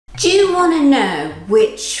Do you want to know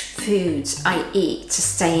which foods I eat to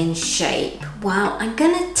stay in shape? Well, I'm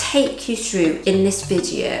going to take you through in this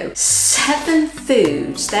video 7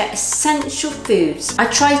 foods. They're essential foods. I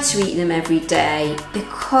try to eat them every day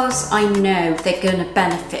because I know they're going to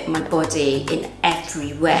benefit my body in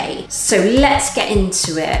every way. So let's get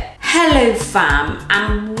into it. Hello fam,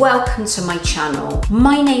 and welcome to my channel.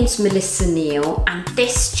 My name's Melissa Neal, and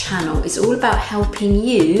this channel is all about helping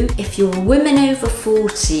you, if you're a woman over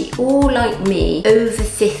 40 or like me, over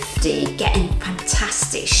 50, get in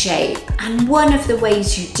fantastic shape. And one of the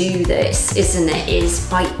ways you do this, isn't it, is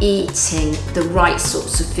by eating the right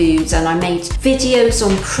sorts of foods. And I made videos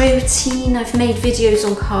on protein, I've made videos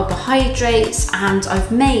on carbohydrates, and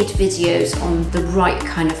I've made videos on the right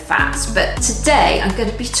kind of fats. But today I'm going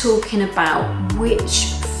to be talking about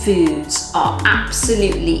which foods are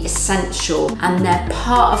absolutely essential, and they're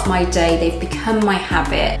part of my day. They've become my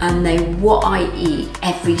habit, and they're what I eat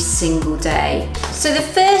every single day. So the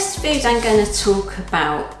first food I'm going to talk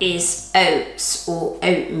about is oats or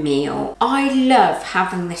oatmeal. I love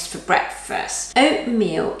having this for breakfast.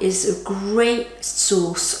 Oatmeal is a great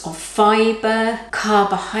source of fibre,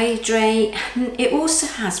 carbohydrate, and it also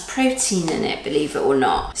has protein in it, believe it or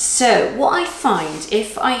not. So what I find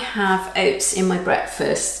if I have oats in my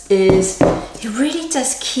breakfast is it really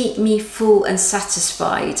does keep me full and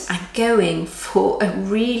satisfied and going for a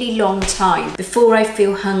really long time before I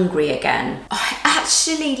feel hungry again. I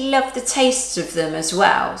actually love the taste of them as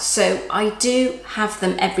well, so I do have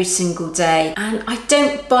them every single day, and I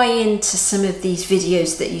don't buy into some of these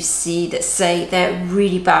videos that you see that say they're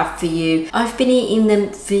really bad for you. I've been eating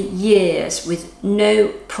them for years with no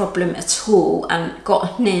problem at all and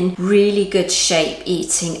gotten in really good shape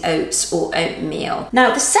eating oats or oatmeal.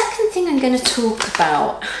 Now the second thing I'm going to talk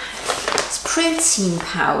about is protein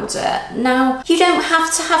powder. Now you don't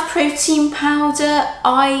have to have protein powder.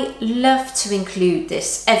 I love to include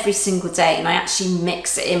this every single day, and I actually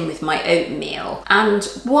mix it in with my oatmeal. And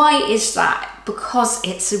why is that? Because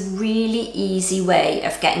it's a really easy way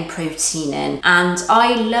of getting protein in, and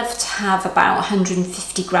I love to have about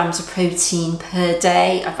 150 grams of protein per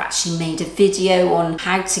day. I've actually made a video on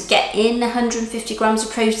how to get in 150 grams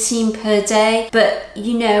of protein per day, but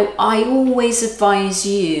you know, I always advise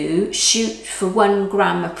you shoot for 1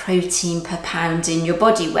 gram of protein per pound in your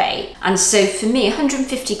body weight. And so for me,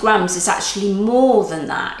 150 grams is actually more than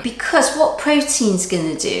that, because what protein's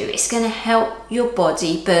going to do, it's going to help your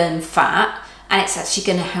body burn fat, and it's actually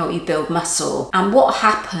going to help you build muscle. And what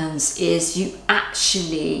happens is you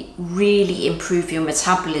actually really improve your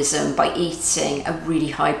metabolism by eating a really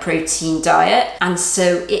high protein diet. And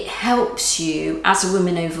so it helps you as a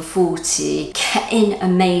woman over 40 get in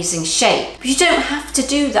amazing shape. But you don't have to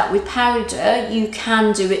do that with powder. You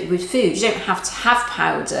can do it with food. You don't have to have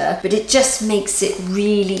powder, but it just makes it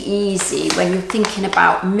really easy when you're thinking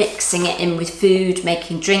about mixing it in with food,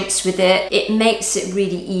 making drinks with it. It makes it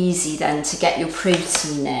really easy then to get your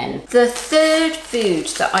protein in. The third food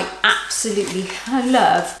that I absolutely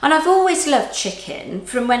love, and I've always loved chicken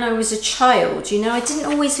from when I was a child. You know, I didn't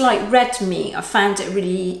always like red meat. I found it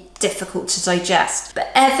really difficult to digest,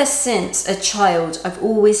 but ever since a child I've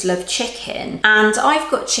always loved chicken, and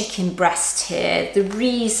I've got chicken breast here. The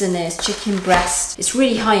reason is chicken breast is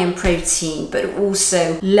really high in protein, but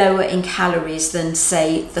also lower in calories than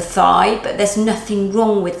say the thigh, but there's nothing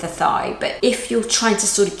wrong with the thigh. But if you're trying to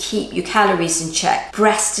sort of keep your calories in check,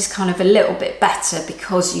 breast is kind of a little bit better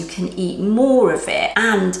because you can eat more of it,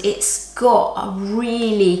 and it's got a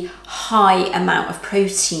really high amount of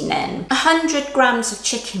protein in. 100 grams of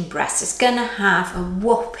chicken breast is gonna have a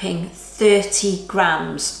whopping 30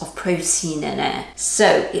 grams of protein in it,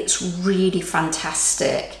 so it's really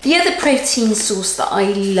fantastic. The other protein source that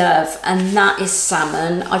I love, and that is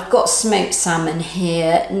salmon. I've got smoked salmon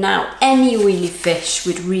here. Now any oily fish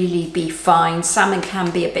would really be fine. Salmon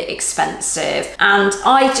can be a bit expensive, and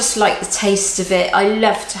I just like the taste of it. I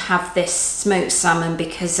love to have this smoked salmon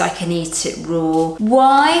because I can eat it raw.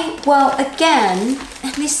 Why? Well, again,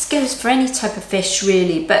 and this goes for any type of fish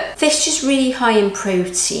really, but fish is really high in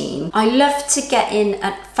protein. I love to get in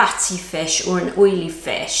a fatty fish or an oily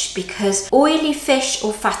fish, because oily fish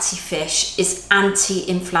or fatty fish is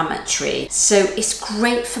anti-inflammatory. So it's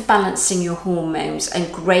great for balancing your hormones,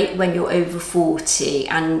 and great when you're over 40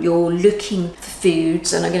 and you're looking for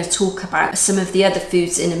foods, and I'm going to talk about some of the other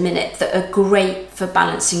foods in a minute that are great for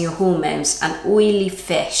balancing your hormones, and oily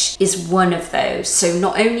fish is one of those. So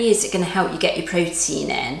not only is it going to help you get your protein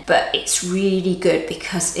in, but it's really good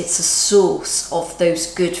because it's a source of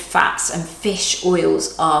those good fats, and fish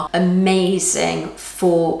oils are are amazing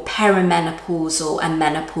for perimenopausal and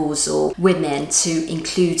menopausal women to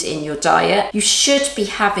include in your diet. You should be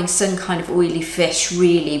having some kind of oily fish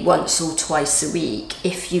really once or twice a week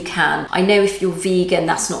if you can. I know if you're vegan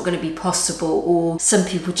that's not going to be possible, or some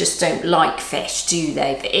people just don't like fish, do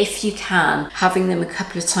they? But if you can, having them a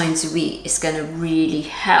couple of times a week is going to really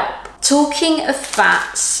help. Talking of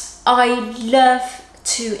fats, I love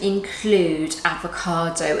to include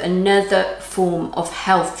avocado, another form of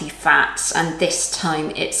healthy fats, and this time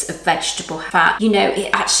it's a vegetable fat. You know, it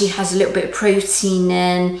actually has a little bit of protein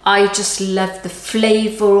in. I just love the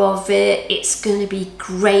flavor of it. It's going to be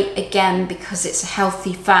great again because it's a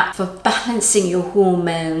healthy fat for balancing your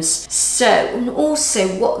hormones. So, and also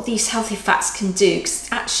what these healthy fats can do is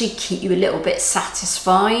actually keep you a little bit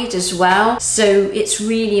satisfied as well. So it's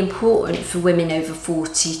really important for women over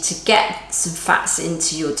 40 to get some fats into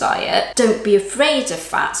your diet. Don't be afraid of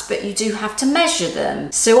fats, but you do have to measure them.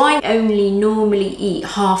 So I only normally eat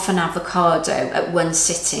half an avocado at one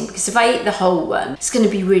sitting, because if I eat the whole one, it's going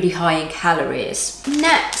to be really high in calories.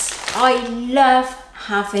 Next, I love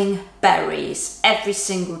having berries every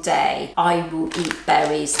single day. I will eat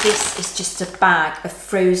berries. This is just a bag of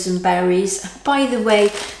frozen berries. By the way,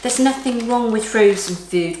 there's nothing wrong with frozen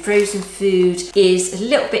food. Frozen food is a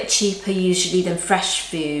little bit cheaper usually than fresh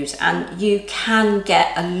food, and you can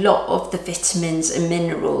get a lot of the vitamins and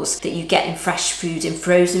minerals that you get in fresh food in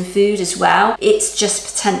frozen food as well. It's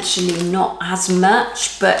just potentially not as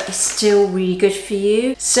much, but it's still really good for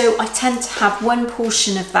you. So I tend to have one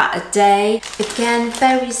portion of that a day. Again,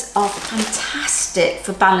 berries are fantastic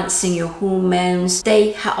for balancing your hormones.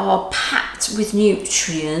 They are packed with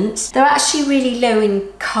nutrients. They're actually really low in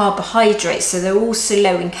carbohydrates, so they're also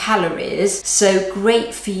low in calories. So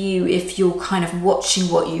great for you if you're kind of watching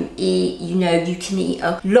what you eat. You know, you can eat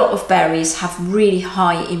a lot of berries, have really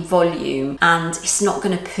high in volume, and it's not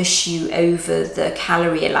going to push you over the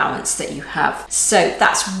calorie allowance that you have. So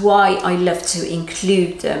that's why I love to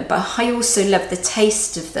include them, but I also love the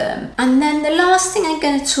taste of them. And then the last thing I'm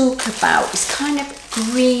going to talk about is kind of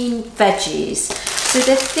green veggies. So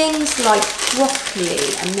they're things like broccoli,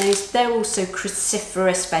 and they're also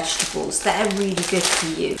cruciferous vegetables. They're really good for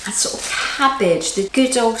you. And sort of cabbage, the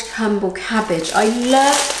good old Campbell cabbage, I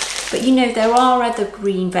love. But you know, there are other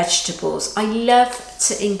green vegetables. I love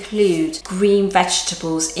to include green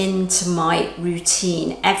vegetables into my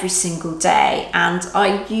routine every single day, and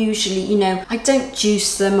I usually, you know, I don't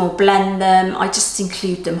juice them or blend them. I just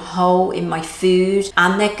include them whole in my food,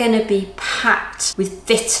 and they're going to be packed with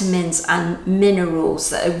vitamins and minerals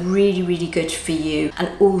that are really, really good for you, and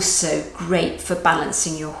also great for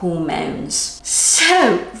balancing your hormones.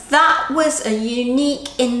 So that was a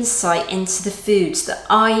unique insight into the foods that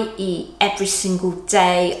I eat every single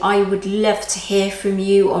day. I would love to hear from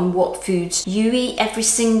you on what foods you eat every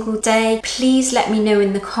single day. Please let me know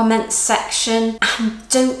in the comments section, and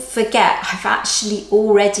don't forget, I've actually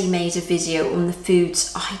already made a video on the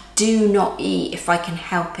foods I do not eat if I can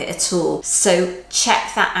help it at all, so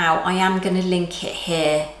check that out. I am going to link it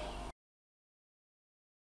here